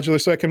 everything's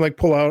modular, so I can like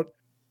pull out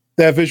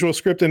that visual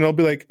script and it'll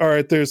be like, all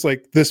right, there's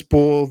like this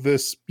bool,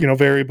 this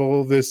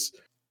variable, this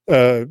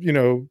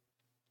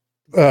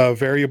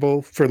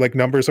variable for like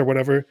numbers or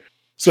whatever.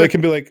 So I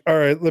can be like, all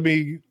right, let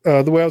me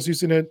the way I was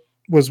using it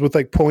was with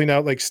like pulling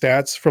out like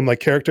stats from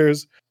like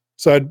characters.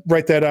 So I'd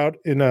write that out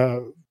in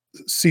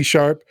C#.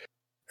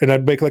 and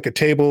I'd make like a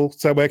table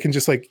so that way I can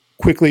just like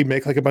quickly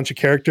make like a bunch of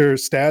character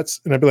stats,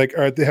 and I'd be like,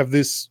 all right, they have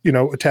this,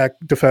 attack,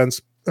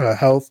 defense,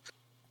 health,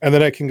 and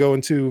then I can go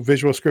into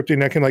visual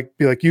scripting. I can like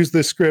be like, use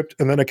this script,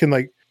 and then I can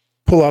like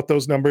pull out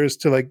those numbers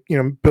to like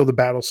build a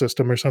battle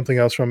system or something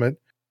else from it.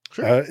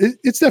 Sure.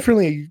 It's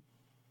definitely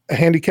a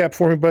handicap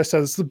for me, but I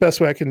said it's the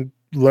best way I can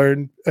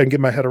learn and get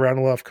my head around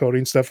a lot of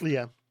coding stuff.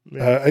 Yeah.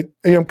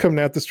 I'm coming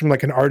at this from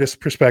like an artist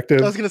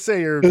perspective. I was gonna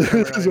say you're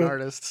primarily an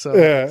artist, so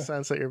it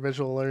sounds like you're a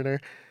visual learner.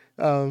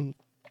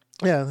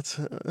 That's.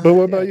 But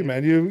what about you,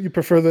 man? You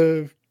prefer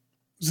the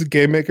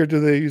Game Maker? Do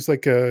they use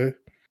like a?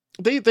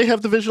 They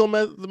have the visual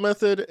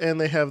method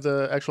and they have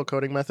the actual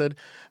coding method.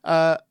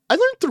 I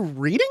learned through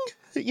reading.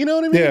 You know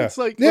what I mean? Yeah. It's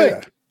like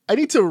I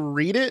need to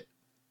read it,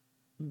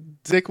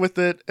 stick with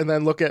it, and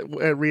then look at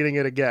reading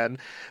it again.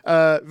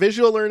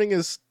 Visual learning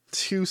is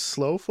too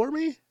slow for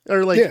me.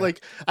 Or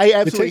like I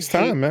absolutely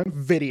hate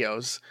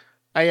videos.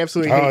 I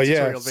absolutely hate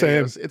tutorial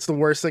videos. It's the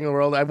worst thing in the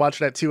world. I watch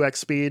it at 2x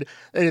speed,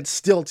 and it's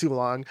still too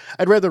long.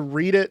 I'd rather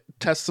read it,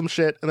 test some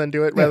shit, and then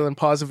do it rather than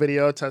pause a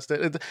video, test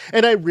it.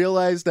 And I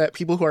realize that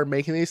people who are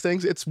making these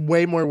things, it's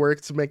way more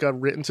work to make a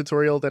written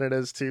tutorial than it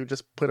is to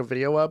just put a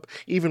video up,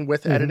 even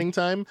with editing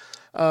time.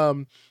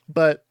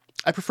 But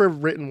I prefer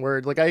written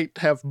word. Like I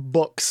have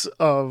books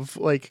of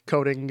like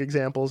coding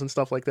examples and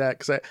stuff like that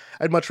because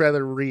I'd much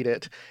rather read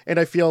it. And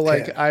I feel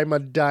like I'm a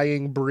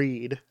dying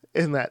breed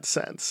in that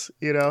sense,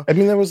 I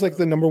mean, that was like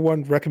the number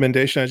one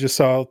recommendation I just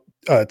saw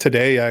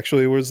today.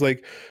 Actually, was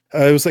like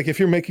it was like if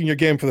you're making your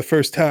game for the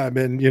first time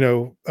in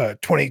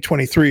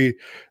 2023, it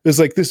was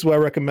like this is what I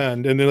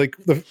recommend. And they're like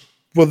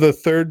the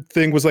third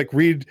thing was like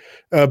read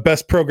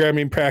best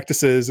programming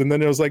practices, and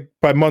then it was like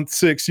by month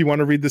 6 you want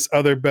to read this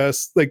other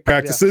best like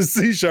practices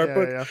C#.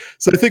 So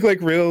I think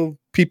like real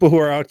people who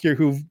are out here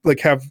who like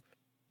have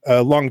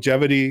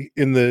longevity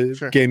in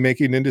the game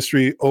making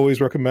industry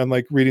always recommend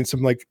like reading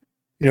some like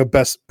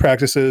best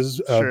practices,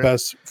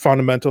 best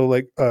fundamental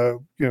like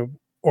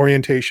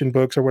orientation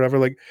books or whatever.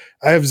 Like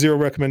I have zero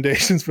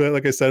recommendations for that.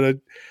 Like I said,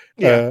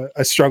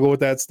 I struggle with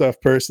that stuff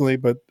personally,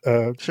 but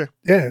I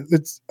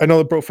know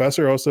the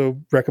professor also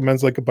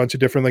recommends like a bunch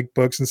of different like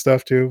books and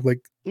stuff too,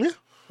 like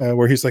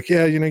where he's like,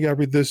 you gotta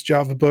read this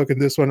Java book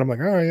and this one. I'm like,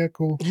 all right, yeah,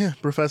 cool. Yeah,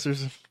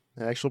 professor's an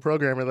actual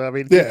programmer though. I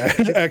mean,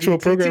 actual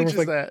programmer teaches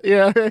like that.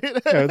 Yeah,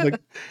 right.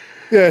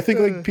 I think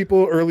like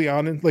people early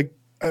on and like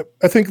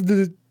I think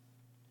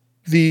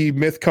the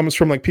myth comes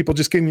from like people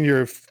just getting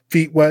your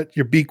feet wet,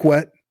 your beak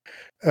wet.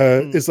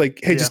 Is like,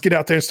 hey, just get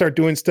out there and start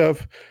doing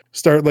stuff.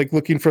 Start like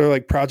looking for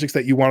like projects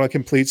that you want to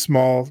complete,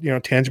 small,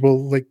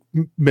 tangible, like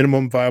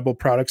minimum viable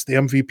products, the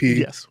MVP.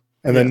 Yes.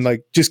 And then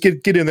like just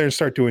get in there and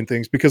start doing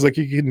things, because like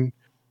you can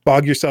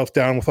bog yourself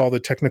down with all the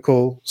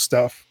technical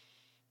stuff.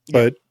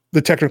 But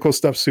the technical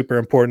stuff's super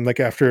important. Like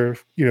after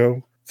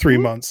 3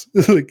 months,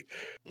 like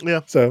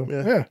So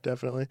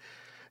definitely.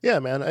 Yeah,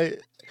 man.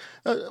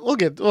 We'll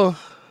get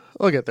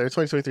there.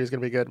 2023 is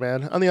going to be good,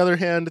 man. On the other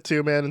hand,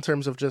 too, man, in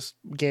terms of just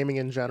gaming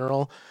in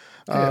general,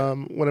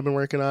 what I've been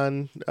working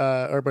on,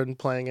 or been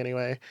playing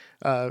anyway,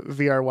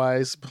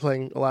 VR-wise,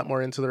 playing a lot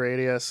more Into the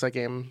Radius. That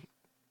game,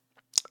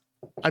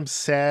 I'm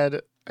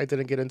sad I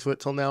didn't get into it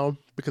till now,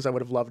 because I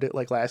would have loved it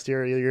like last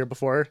year or the year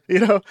before.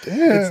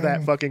 It's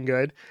that fucking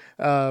good.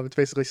 It's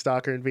basically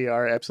Stalker in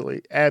VR.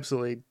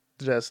 Absolutely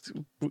just...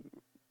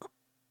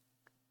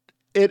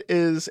 It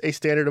is a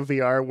standard of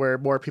VR where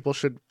more people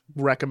should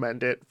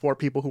recommend it for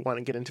people who want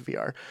to get into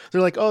VR.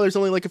 They're like, oh, there's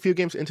only like a few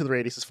games. Into the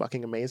Radius is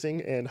fucking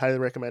amazing and highly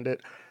recommend it.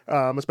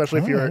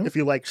 Especially if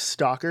you like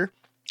Stalker.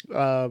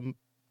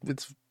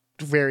 It's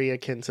very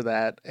akin to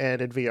that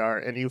and in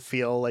VR, and you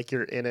feel like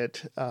you're in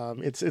it.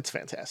 It's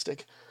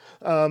fantastic.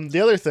 The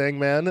other thing,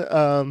 man,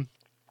 we're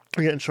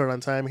getting short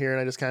on time here,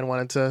 and I just kind of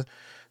wanted to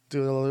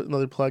do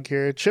another plug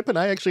here. Chip and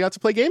I actually got to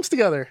play games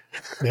together.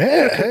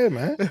 Yeah, hey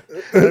man.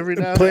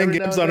 Playing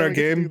games on our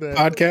game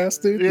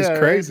podcast, dude. It's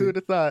crazy. Right?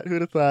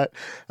 Who'd have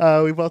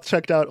thought? We both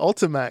checked out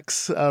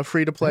Ultimex,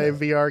 free to play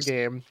VR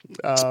game.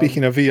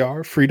 Speaking of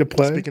VR, free to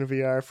play.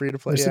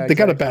 They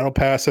got a battle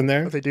pass in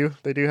there. They do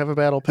have a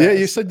battle pass. Yeah,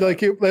 you said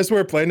like as we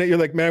were playing it, you're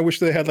like, man, I wish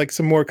they had like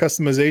some more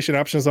customization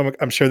options.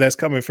 I'm sure that's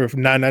coming for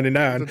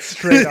 $9.99.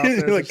 Straight off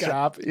the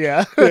shop.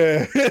 Yeah.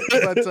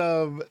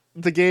 But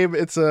the game,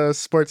 it's a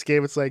sports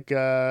game. It's like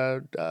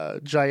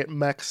giant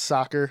mech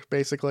soccer,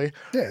 basically.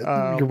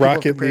 Yeah,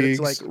 Rocket League. It's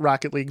like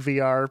Rocket League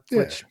VR,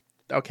 which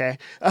okay.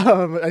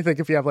 I think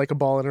if you have like a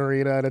ball in an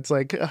arena and it's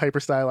like hyper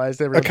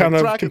stylized, I kind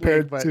of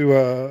compared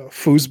to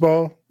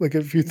foosball. Like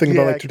if you think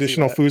about like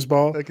traditional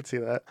foosball, I could see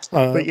that.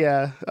 But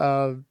yeah.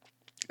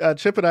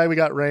 Chip and I, we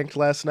got ranked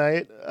last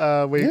night.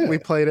 We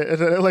played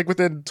it, and like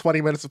within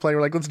 20 minutes of playing,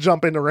 we're like, let's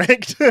jump into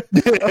ranked. We're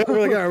like, all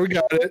right, we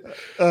got it.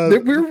 We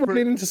were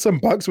running into some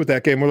bugs with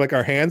that game where like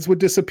our hands would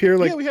disappear.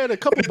 Like, we had a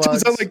couple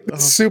bugs.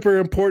 Super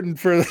important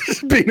for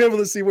being able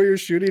to see where you're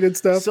shooting and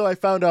stuff. So I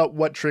found out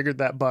what triggered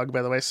that bug,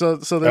 by the way. So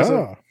there's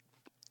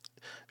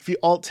if you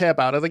alt tab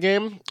out of the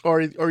game or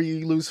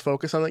you lose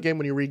focus on that game,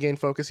 when you regain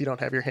focus, you don't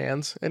have your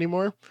hands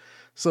anymore.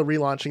 So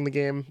relaunching the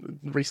game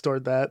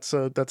restored that.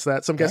 So that's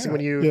that. So I'm guessing when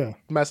you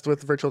messed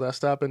with Virtual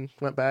Desktop and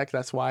went back,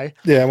 that's why.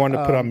 Yeah, I wanted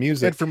to put on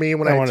music. And for me,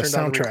 when I turned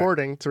on the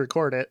recording to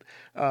record it,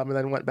 and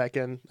then went back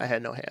in, I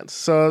had no hands.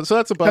 So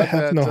that's a bug. I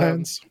have no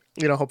hands.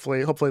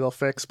 Hopefully they'll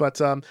fix. But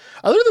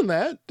other than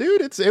that,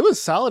 dude, it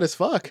was solid as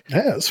fuck.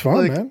 Yeah, it's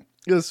fun, man.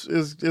 It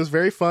was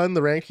very fun.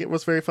 The ranked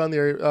was very fun.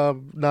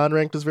 The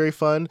non-ranked was very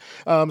fun.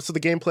 So the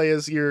gameplay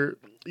is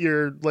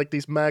you're like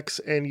these mechs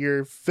and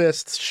your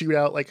fists shoot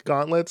out like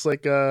gauntlets,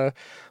 like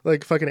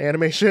fucking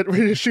anime shit where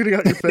you're shooting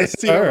out your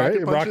fists. All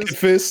right, rocket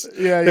fists.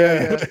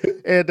 Yeah.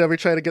 And we're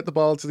trying to get the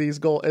ball to these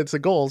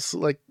goals,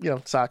 like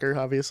soccer,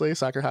 obviously,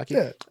 soccer, hockey.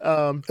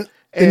 Yeah.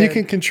 And you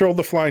can control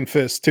the flying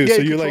fist too.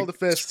 So you're like the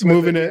fist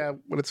moving it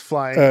when it's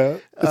flying.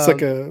 It's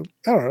like I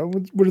don't know,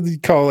 what do they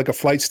call it? Like a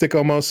flight stick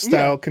almost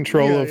style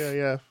control of.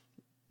 Yeah.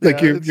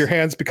 Like your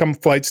hands become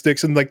flight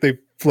sticks and like they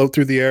float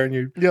through the air and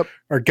you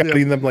are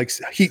guiding them like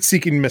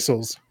heat-seeking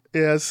missiles.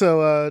 Yeah,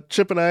 so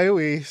Chip and I,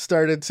 we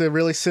started to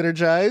really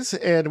synergize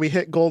and we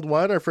hit Gold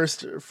 1 our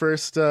first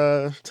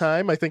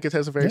time. I think it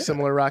has a very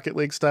similar Rocket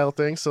League style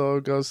thing. So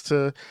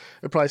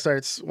it probably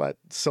starts,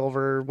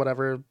 silver,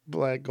 whatever,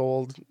 black,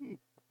 gold,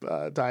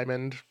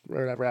 diamond, or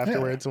whatever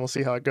afterwards, and we'll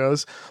see how it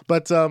goes.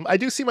 But I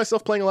do see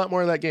myself playing a lot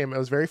more of that game. It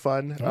was very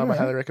fun. I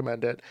highly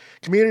recommend it.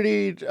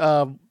 Community...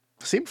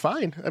 seemed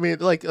fine. I mean,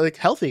 like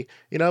healthy.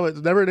 It's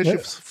never an issue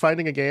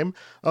finding a game.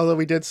 Although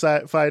we did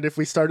find if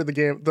we started the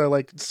game,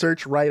 the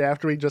search right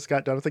after we just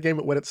got done with the game,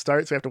 when it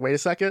starts, we have to wait a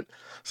second.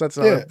 So that's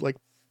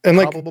and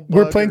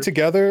we're playing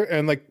together,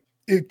 and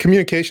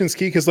communication's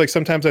key because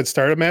sometimes I'd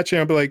start a match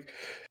and I'd be like,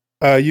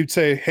 you'd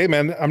say, "Hey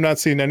man, I'm not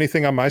seeing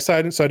anything on my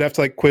side," so I'd have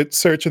to quit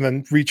search and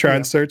then retry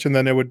and search, and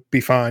then it would be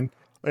fine.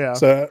 Yeah.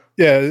 So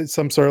it's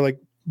some sort of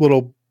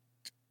little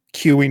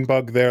queuing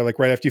bug there,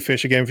 right after you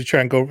finish a game. If you try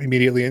and go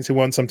immediately into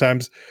one,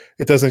 sometimes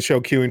it doesn't show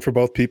queuing for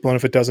both people, and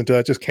if it doesn't do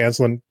that, just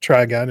cancel and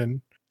try again,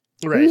 and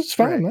it's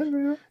fine.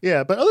 Right.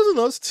 Yeah, but other than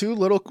those two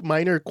little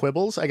minor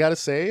quibbles, I gotta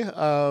say,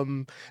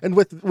 and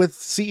with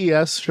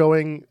CES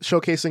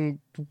showcasing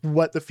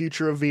what the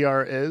future of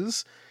VR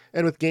is,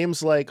 and with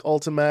games like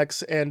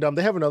Ultimax, and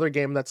they have another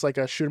game that's like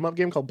a shoot 'em up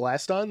game called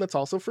Blast On that's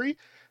also free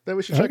that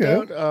we should check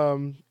out.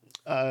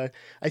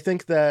 I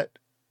think that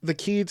the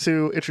key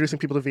to introducing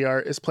people to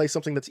VR is play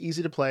something that's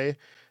easy to play,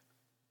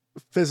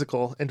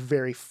 physical, and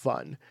very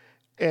fun.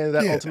 And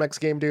that Ultimax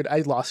game, dude, I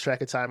lost track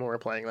of time when we were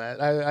playing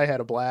that. I had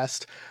a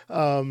blast.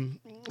 So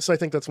I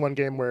think that's one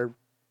game where,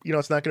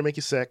 it's not going to make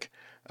you sick,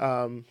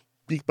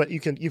 but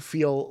you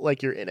feel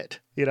like you're in it,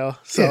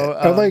 So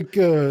I like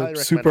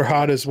Super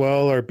Hot as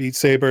well, or Beat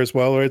Saber as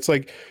well, or it's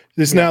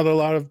there's now a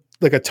lot of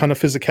a ton of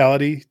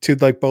physicality to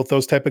both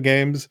those type of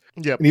games.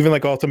 Yep. And even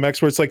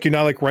Ultimax, where it's you're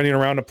not running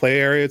around a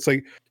play area. It's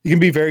you can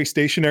be very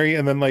stationary,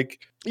 and then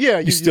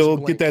you still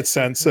get that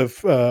sense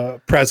of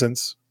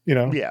presence,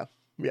 Yeah,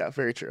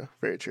 very true.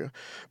 Very true.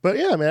 But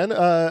yeah, man,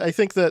 I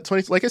think that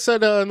like I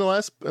said in the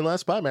last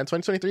spot, man,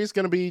 2023 is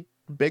going to be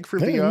big for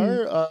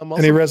VR.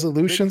 Any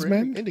resolutions,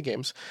 man? Indie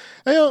games.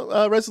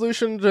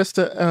 Resolution just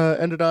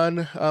ended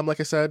on, like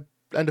I said,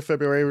 end of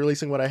February,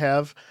 releasing what I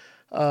have.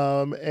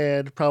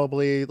 And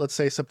probably, let's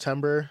say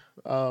September,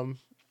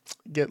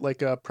 get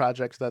a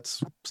project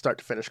that's start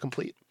to finish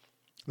complete.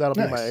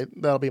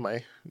 That'll be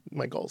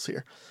my goals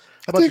here.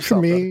 I think for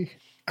me,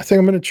 I think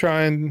I'm going to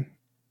try and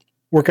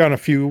work on a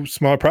few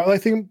small projects. I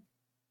think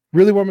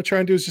really what I'm going to try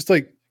and do is just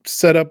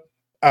set up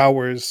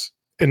hours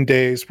and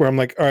days where I'm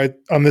all right,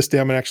 on this day,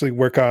 I'm going to actually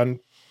work on,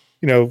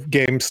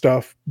 game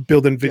stuff,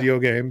 building video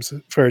games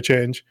for a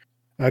change.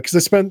 Cause I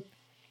spent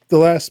the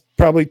last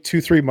probably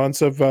 2-3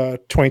 months of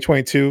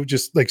 2022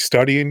 just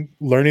studying,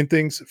 learning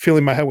things,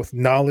 filling my head with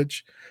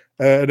knowledge.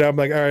 And I'm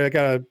all right, I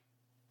gotta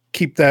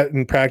keep that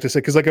and practice it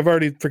because I've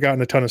already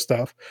forgotten a ton of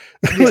stuff.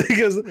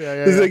 Because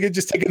it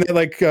just taken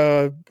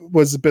it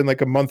was been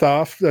a month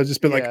off. I've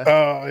just been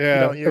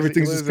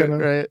everything's just kind of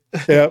right.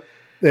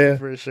 Yeah.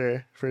 For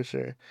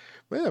sure.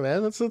 Yeah,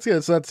 man, that's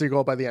good. So that's your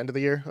goal by the end of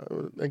the year,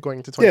 and going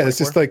into 2024. Yeah, it's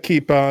just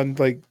keep on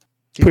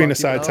putting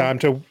aside time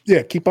to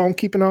keep on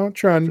keeping on,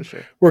 trying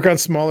to work on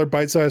smaller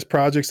bite-sized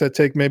projects that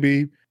take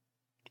maybe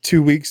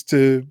 2 weeks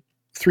to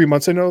 3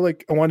 months. I know I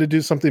wanted to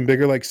do something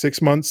bigger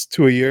 6 months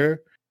to a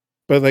year,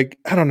 but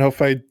I don't know if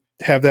I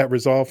have that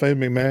resolve in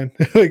me, man.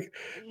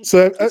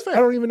 So I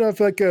don't even know if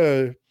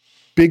a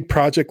big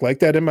project like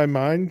that in my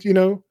mind,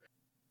 where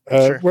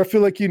I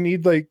feel you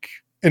need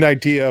an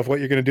idea of what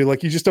you're going to do.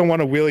 You just don't want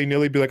to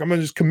willy-nilly be I'm going to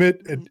just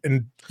commit a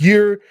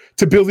year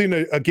to building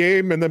a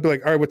game and then be all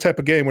right, what type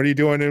of game? What are you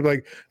doing?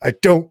 And I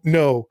don't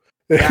know,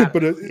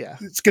 but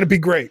it's going to be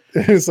great.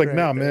 It's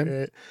nah, man.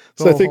 Right.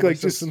 So I think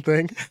just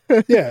something.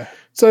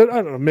 So I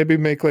don't know, maybe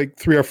make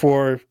 3 or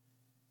 4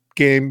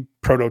 game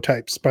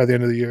prototypes by the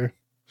end of the year.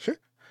 Sure.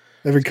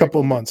 Every couple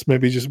of months,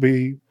 maybe just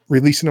be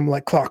releasing them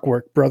like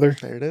clockwork, brother.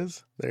 There it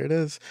is.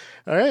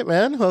 All right,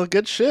 man. Well,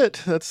 good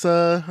shit. That's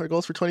our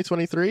goals for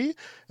 2023.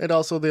 And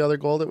also the other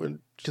goal that would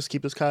just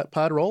keep this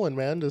pod rolling,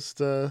 man. Just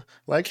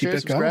keep share,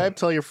 subscribe, going.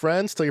 Tell your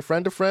friends, tell your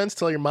friend of friends,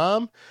 tell your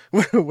mom.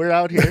 We're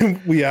out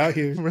here. We out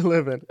here. We're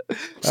living.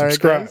 Subscribe. All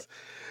right, guys.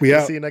 We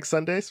out. See you next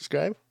Sunday.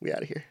 Subscribe. We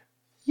out of here.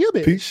 You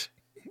bitch. Peace.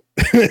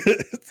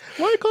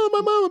 Why you calling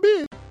my mama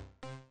bitch?